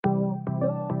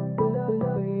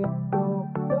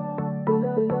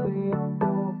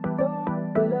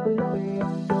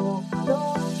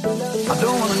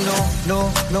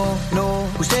no.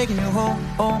 Who's taking you home,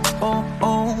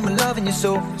 and loving you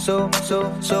so.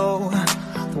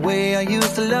 The way I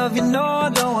used to love you, no, I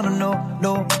don't wanna know,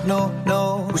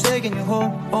 no. Who's taking you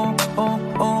home,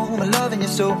 and loving you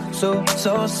so.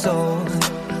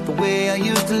 The way I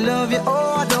used to love you,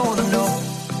 oh, I don't wanna know.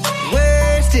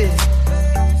 Wasted.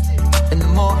 And the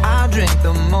more I drink,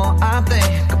 the more I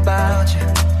think about you.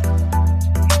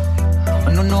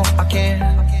 Oh, no, I can't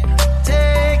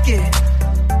take it.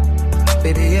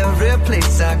 Baby, every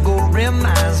place I go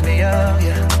reminds me of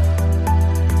you.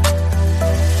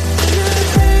 You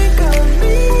think of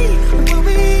me, what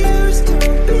we used to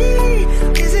be.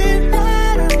 Is it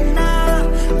better now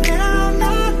that I'm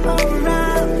not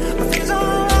around? I feel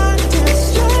alright just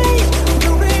straight.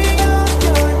 Nobody of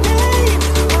your name.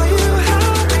 Are you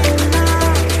happy now?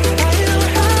 Are you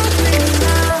happy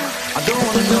now? I don't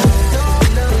wanna know.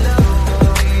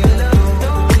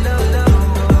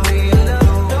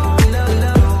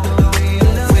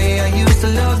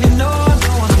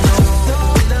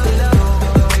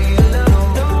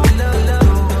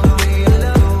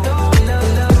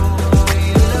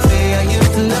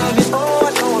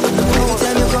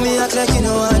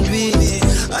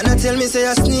 Tell me say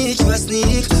I sneak, you a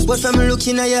sneak. But from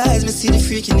looking at your eyes, me see the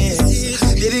freakiness.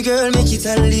 Baby girl, make it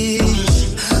unleash.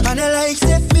 And I like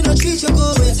say, me no treat you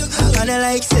good. And I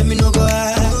like say, me no go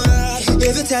hard.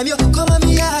 Every time you come at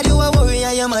me yard, you a worry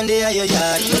and your man there at your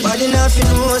yard. Nobody nothing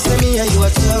knows, say me and you a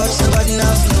touch. Nobody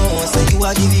nothing knows, say you a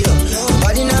give it up.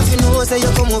 Nobody nothing knows, say you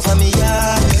come over me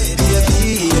yard.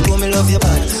 Baby, you know me love you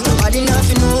bad. Nobody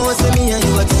nothing knows, say me and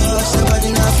you a touch. Nobody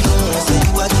nothing knows, say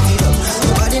you a give it up.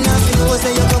 Nobody nothing knows,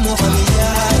 say you come over me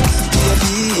yard.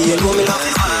 Baby, you know me love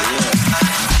you bad.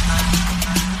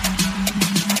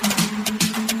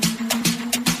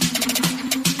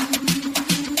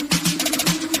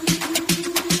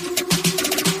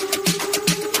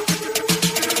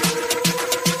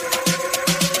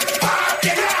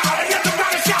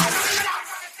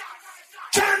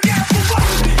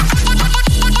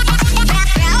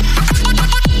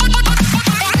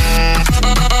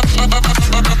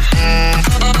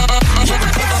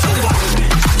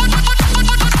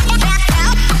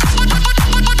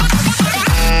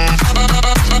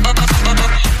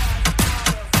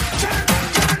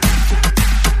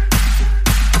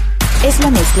 Es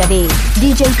la mezcla de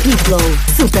DJ Pflow,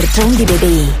 Super Trendy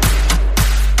Bebé.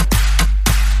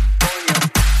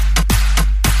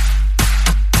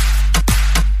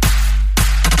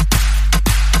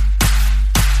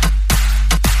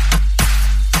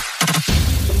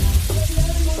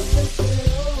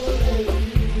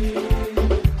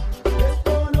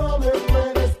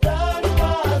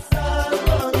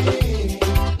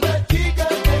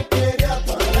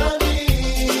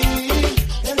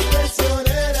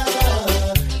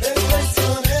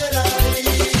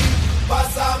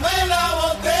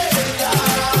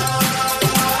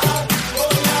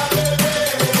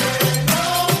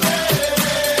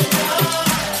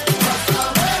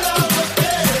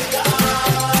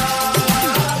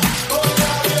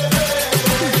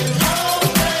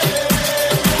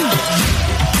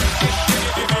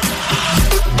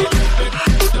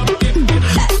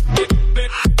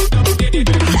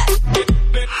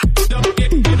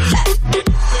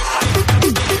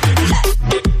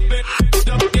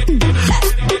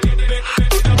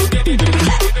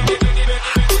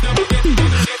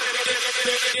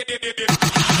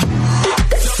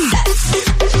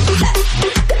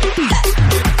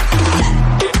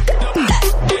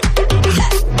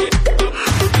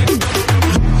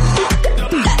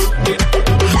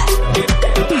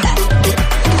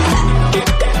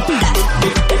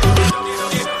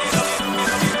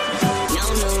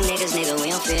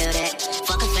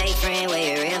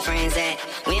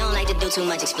 Too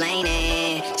much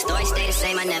explaining. Story stay the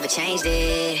same, I never changed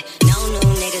it. No new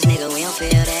niggas, nigga, we don't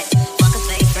feel that. Fuck a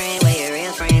fake friend, where your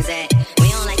real friends at? We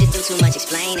don't like to do too much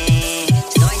explaining.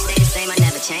 Story stay the same, I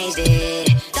never changed it.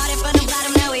 Started from the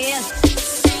bottom, now we here.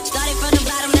 Started from the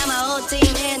bottom, now my whole team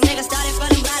here. Nigga, started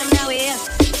from the bottom, now we here.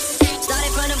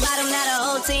 Started from the bottom, now the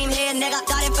whole team here. Nigga,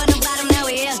 started from the bottom, now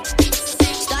we here.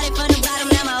 Started from the bottom,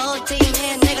 now my whole team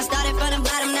here. Nigga, started from the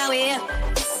bottom, now we here.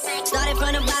 Started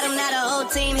from the bottom, now the whole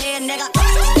team here, nigga.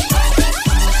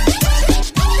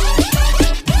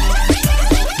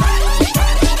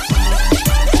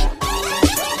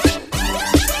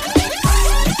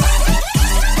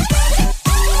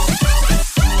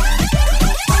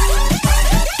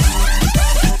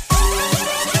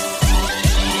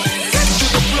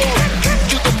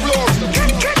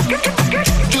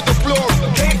 To the floor.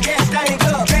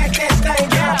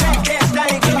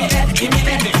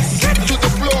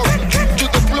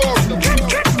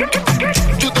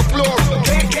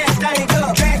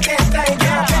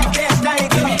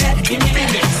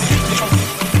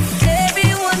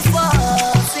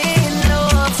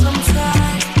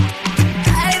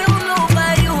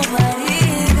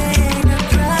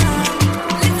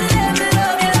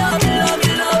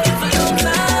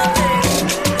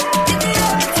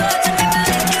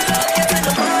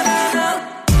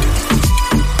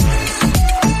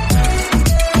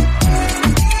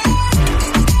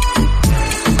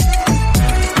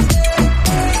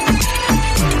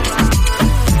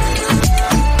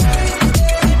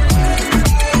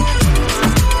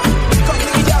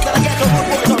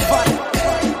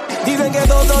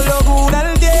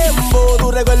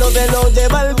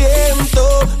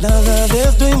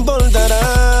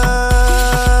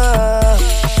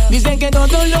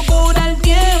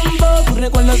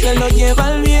 recuerdo se lo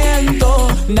lleva el viento.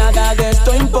 Nada de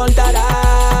esto importará.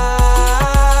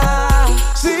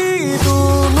 Si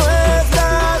tú no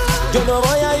estás, yo no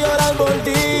voy a llorar por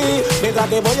ti. Mientras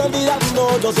te voy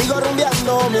olvidando, yo sigo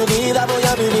rumbeando, mi vida voy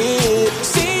a vivir.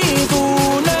 Si tú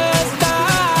no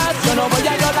estás, yo no voy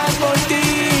a llorar por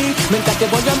ti. Mientras te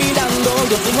voy mirando,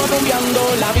 yo sigo rumbeando,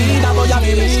 la vida voy a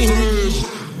vivir.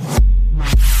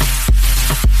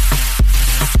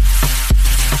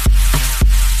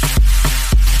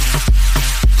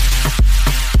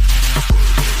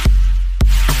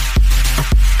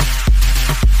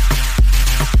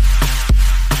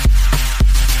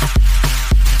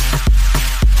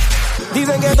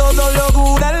 Dicen que todo lo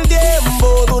cura el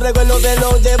tiempo, tu recuerdo se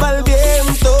lo lleva el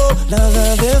viento,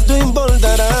 nada de esto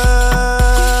importará.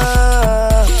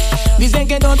 Dicen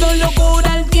que todo lo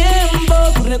cura el tiempo,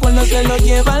 tu recuerdo se lo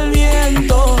lleva el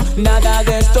viento, nada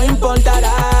de esto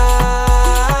importará.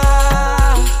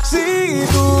 Si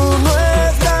tú no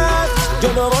estás,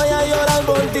 yo no voy a llorar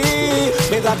por ti.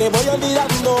 Mientras te voy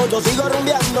olvidando, yo sigo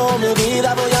rumbeando, mi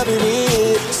vida voy a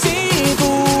vivir. Si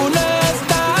tú no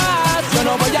estás, yo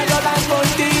no voy a llorar por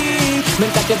ti.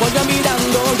 Mientras te voy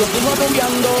mirando, yo sigo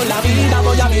rumbeando, la vida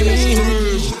voy a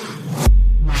vivir.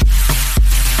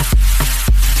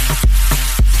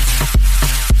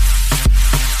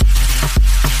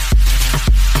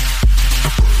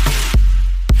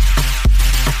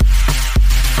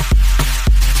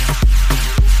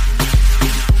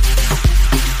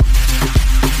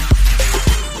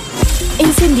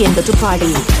 Encendiendo tu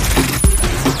party.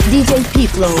 DJ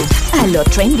Pflow, a lo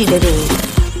trendy, bebé.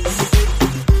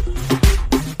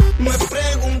 Me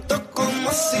pregunto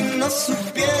como si no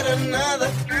supiera nada,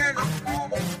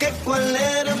 que cuál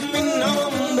era mi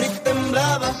nombre y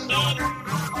temblaba.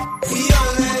 Y yo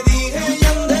le dije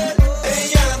Yandel,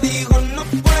 ella dijo no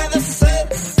puede ser,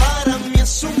 para mí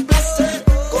es un placer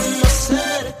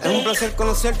conocer. Es un placer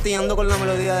conocerte y ando con la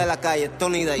melodía de la calle,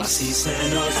 Tony Day. Así se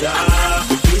nos da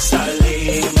y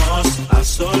salimos a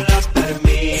solas,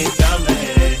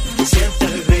 permítame. Siente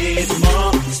el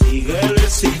ritmo, sigue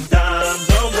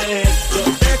recitándome. Yo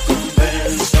te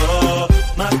convenzo,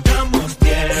 matamos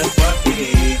tiempo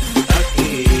aquí,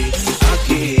 aquí,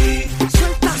 aquí.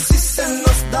 Suelta si se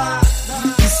nos da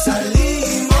y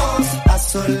salimos a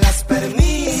solas,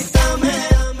 permítame.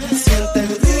 Siente el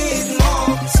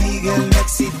ritmo, sigue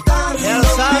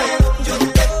excitándome. Yo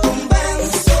te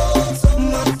convenzo,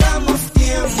 matamos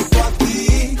tiempo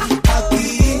aquí,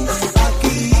 aquí,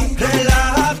 aquí.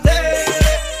 Relájate,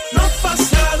 no ha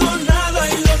pasado nada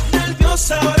y los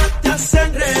nervios ahora te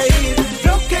hacen reír.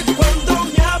 Creo que cuando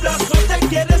me hablas no te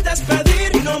quieres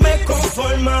despedir y no me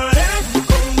conformaré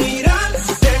con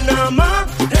mirarte nada más.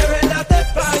 Revélate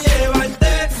pa'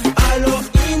 llevarte a lo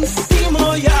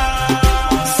íntimo ya.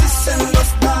 Si se nos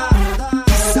da y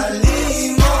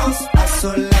salimos a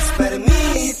solas,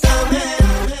 permítame.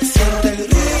 Siente el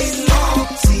ritmo,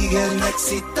 sigue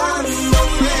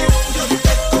excitándome. Yo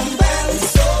te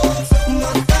convenzo,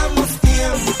 matamos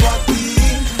tiempo aquí,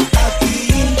 aquí,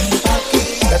 aquí.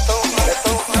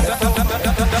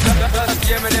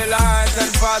 Give me the lights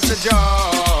and pass the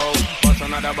joe. What's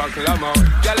another buckle of more?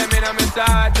 Girl, I'm in my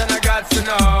sights and I got to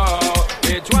know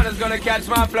which one is gonna catch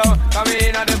my flow. Come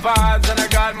in on the vibes and I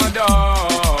got my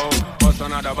dough. What's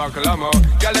another buckle of more?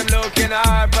 Girl, I'm looking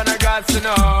up and I got to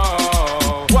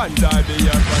know. One die be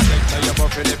your protector, you're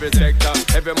buffing every sector.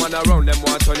 Every man around them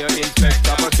want on your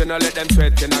inspector, but you know let them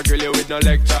sweat, you know grill you with no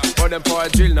lecture. For them for a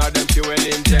drill, now them fuel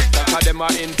injector. Cause them a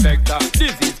infector,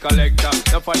 disease collector.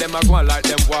 Now for them a go on like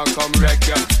them want come wreck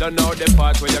you. Don't know the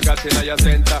part where you got in your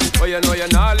center, but you know you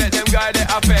not let them guys they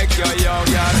affect you, yo,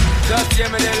 girl. Just give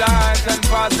me the lights and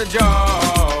pass the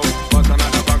joe. What's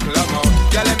another buckle of more?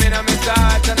 Girl, I'm in on my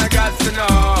sights and I got to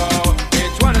know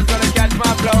which one is gonna catch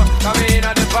my flow. Come in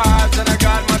on the vibes and I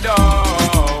got my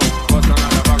dough. What's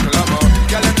another buckle of more?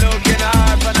 Girl, I'm looking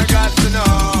up and I got to know.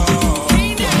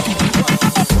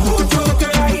 Mucho que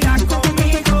baila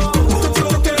conmigo,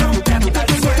 mucho que rompe hasta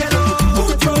el suelo,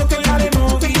 mucho que dale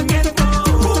movimiento,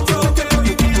 mucho que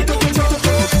movimiento,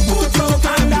 mucho que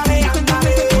ándale,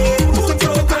 ándale,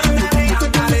 mucho que ándale,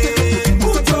 ándale,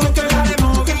 mucho que dale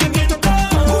movimiento,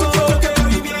 mucho que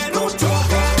movimiento, mucho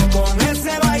que con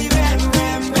ese baile.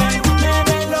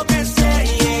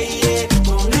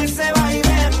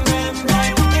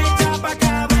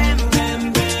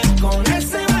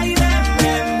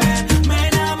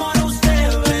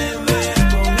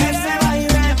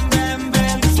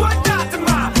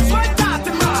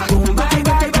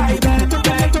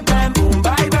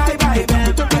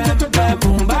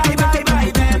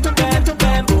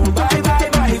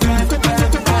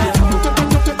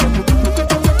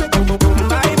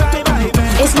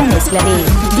 mezcla de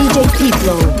DJ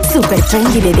Pflow, Super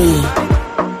Trendy Baby.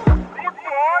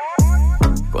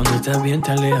 Cuando estás bien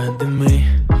te alejas de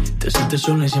mí, te sientes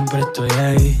sola y siempre estoy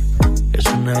ahí. Es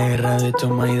una guerra de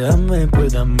toma y dame,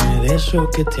 pues dame de eso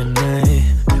que tienes.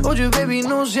 Oye baby,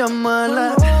 no seas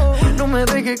mala, no me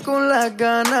dejes con las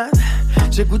ganas.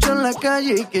 Se escucha en la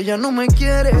calle que ya no me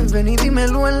quieres, ven y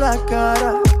dímelo en la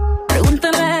cara.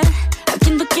 Pregúntale a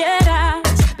quien tú quieras,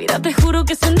 mira te juro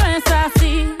que eso no es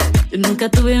así. Yo nunca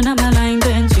tuve una mala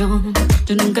intención,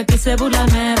 yo nunca quise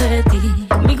burlarme de ti.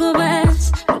 Conmigo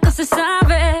ves, nunca se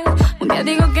sabe, un día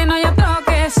digo que no y otro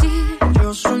que sí.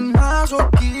 Yo soy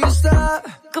masoquista,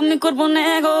 con mi cuerpo un tú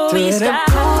eres egoísta.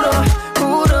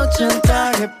 puro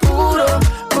chantaje,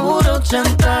 puro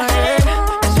chantaje.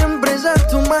 Siempre es a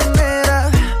tu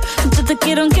manera. Yo te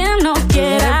quiero aunque no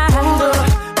quieras.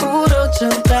 Puro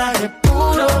chantaje,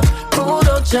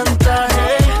 puro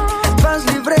chantaje. Vas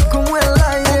libre como el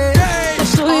aire. Yo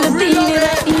soy de ti, de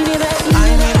ti, de ti.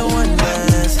 I need a one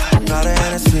dance, got a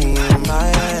Hennessy in my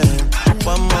hand.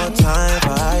 One more time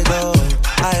before I go.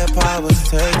 Higher powers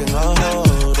taking a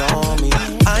hold on me.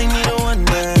 I need a one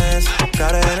dance,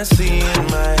 got a Hennessy in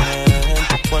my hand.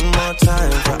 One more time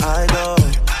before I go.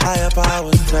 Higher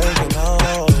powers taking a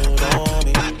hold on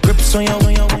me. Grips on your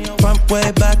front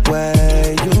way, back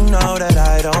way. You know that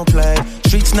I don't play.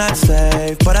 Streets not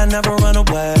safe, but I never run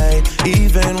away,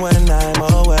 even when I'm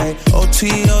away.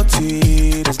 OT,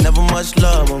 OT, there's never much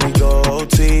love when we go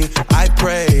OT. I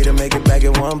pray to make it back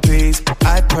in one piece.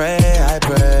 I pray.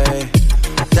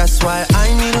 That's why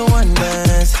I need a one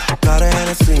dance. Got a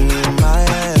Hennessy in my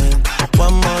hand.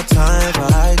 One more time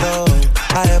before I go.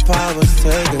 Higher powers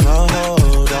taking a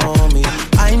hold on me.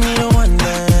 I need a one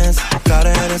dance. Got a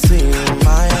Hennessy in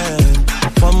my hand.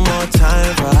 One more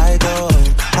time before I go.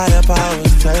 Higher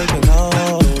powers taking a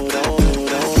hold on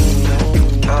me.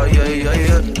 Oh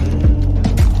yeah.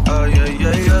 Oh yeah.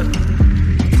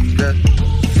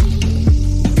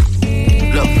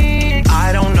 Look,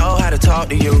 I don't know how to talk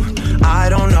to you. I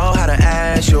don't know how to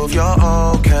ask you if you're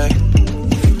okay.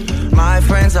 My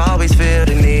friends always feel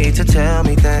the need to tell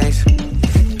me things.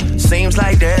 Seems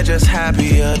like they're just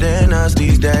happier than us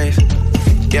these days.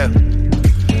 Yeah.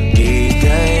 These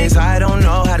days I don't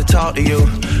know how to talk to you.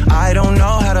 I don't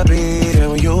know how to be there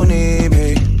when you need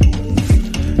me.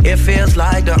 It feels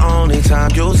like the only time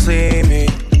you'll see me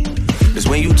is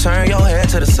when you turn your head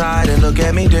to the side and look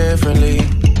at me differently.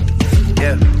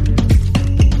 Yeah.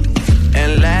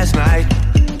 And last night,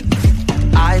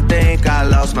 I think I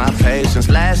lost my patience.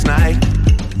 Last night,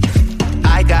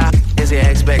 I got busy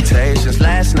expectations.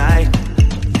 Last night,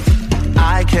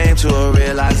 I came to a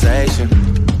realization,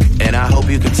 and I hope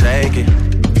you can take it.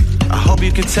 I hope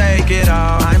you can take it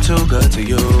all. I'm too good to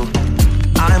you.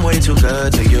 I'm way too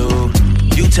good to you.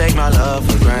 You take my love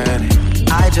for granted.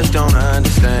 I just don't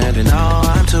understand it. No,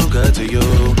 I'm too good to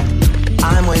you.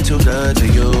 I'm way too good to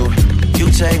you. You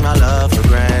take my love for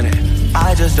granted.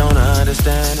 I just don't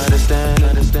understand.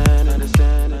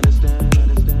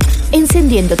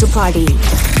 Encendiendo tu party.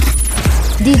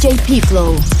 DJ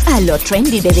Pflow, allo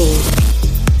Trendy Baby.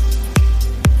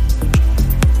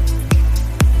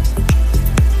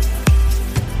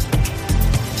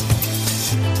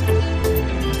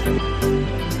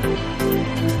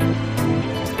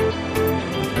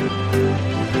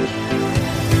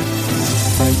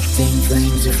 Fighting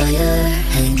flames of fire,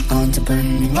 hang on to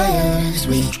burning wires.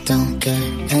 We don't care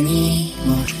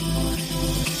anymore.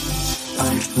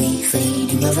 Aren't we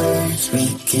fading lovers?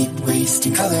 We keep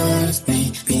wasting colors.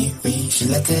 Maybe we should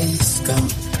let this go.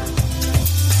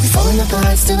 We're falling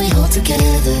apart, still we hold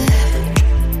together.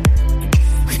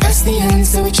 We passed the end,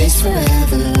 so we chase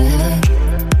forever.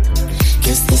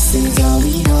 Guess this is all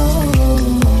we know.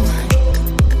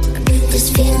 This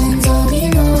feeling's all we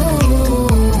know.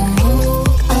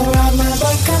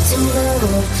 To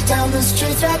the down the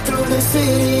streets, right through the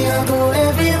city. I'll go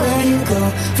everywhere you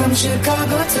go. From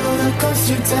Chicago to the coast,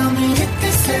 you tell me hit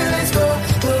this and let's go.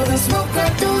 Blow the smoke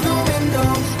right through the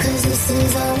window, 'cause this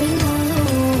is all we know.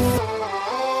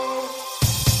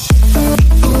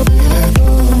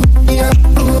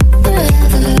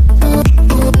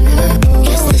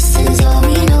 Yes, this is all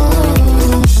we know.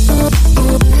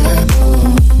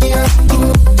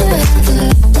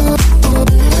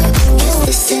 Yes,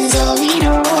 this is all we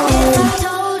know.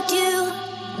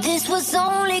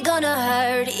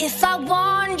 If I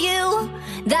warned you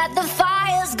that the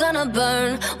fire's gonna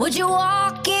burn, would you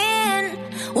walk in?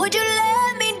 Would you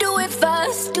let me do it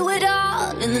first? Do it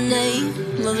all in the name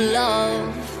of love.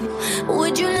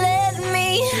 Would you let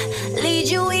me lead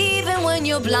you even when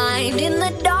you're blind? In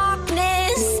the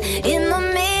darkness, in the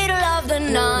middle of the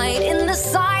night, in the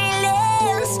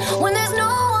silence, when there's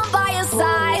no one by your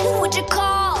side. Would you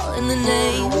call in the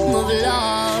name of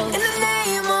love? In the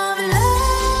name of love.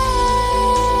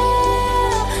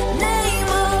 Name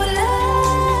of love.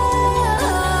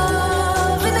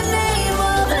 In the name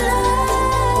of love.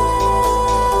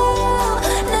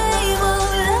 Name of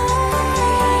love.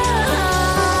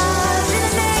 In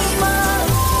the name of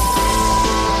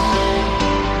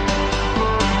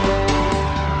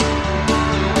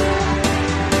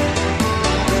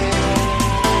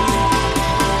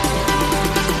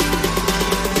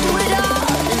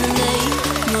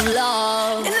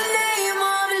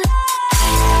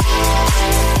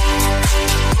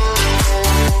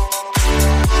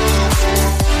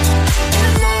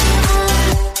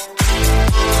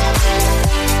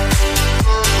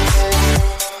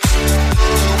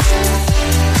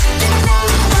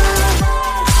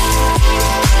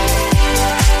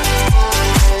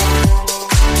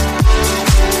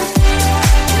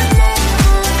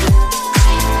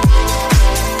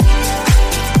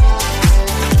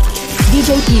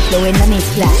DJ Pflow en la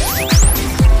mezcla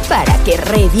para que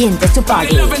reviente tu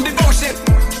party.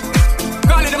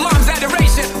 Call it a mom's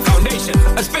adoration. Foundation,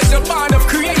 a special bond of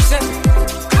creation.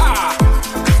 Ah,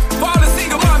 for all the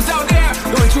single moms out there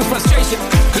going through frustration.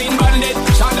 Clean bandit,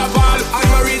 Shonda Ball, and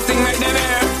Marie sing make them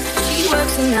air. She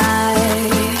works the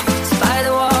night by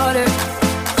the water.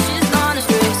 She's gone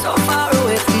astray, so far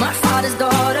away from my father's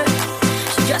daughter.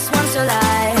 She just wants a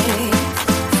life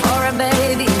for a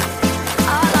baby.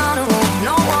 All on her own,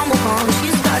 no one will come.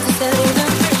 She's got to save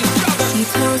him. She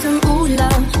tells him, ooh,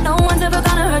 love, no one's ever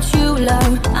gonna hurt you,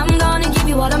 love. I'm gonna give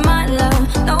you all of my love.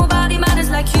 Nobody matters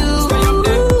like you.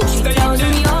 She tells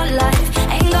him your life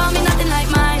ain't gonna be nothing like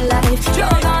my life.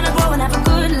 You're gonna grow and have a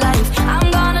good life.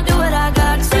 I'm gonna do what I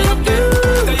got to do.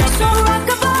 So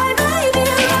rock-a-bye, baby,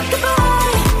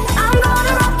 rock-a-bye. I'm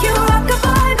gonna rock you,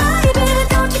 rock-a-bye, baby,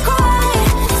 don't you cry.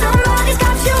 Somebody's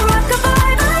got you,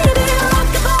 rock-a-bye, baby,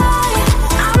 rock-a-bye.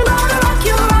 I'm gonna rock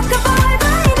you, rock-a-bye,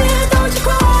 baby, don't you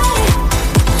cry.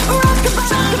 Rock-a-bye.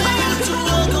 To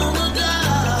walk on the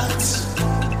dots.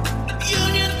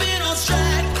 Union's been on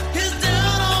strike. He's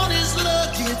down on his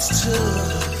luck. It's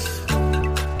tough.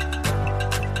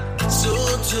 So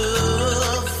tough.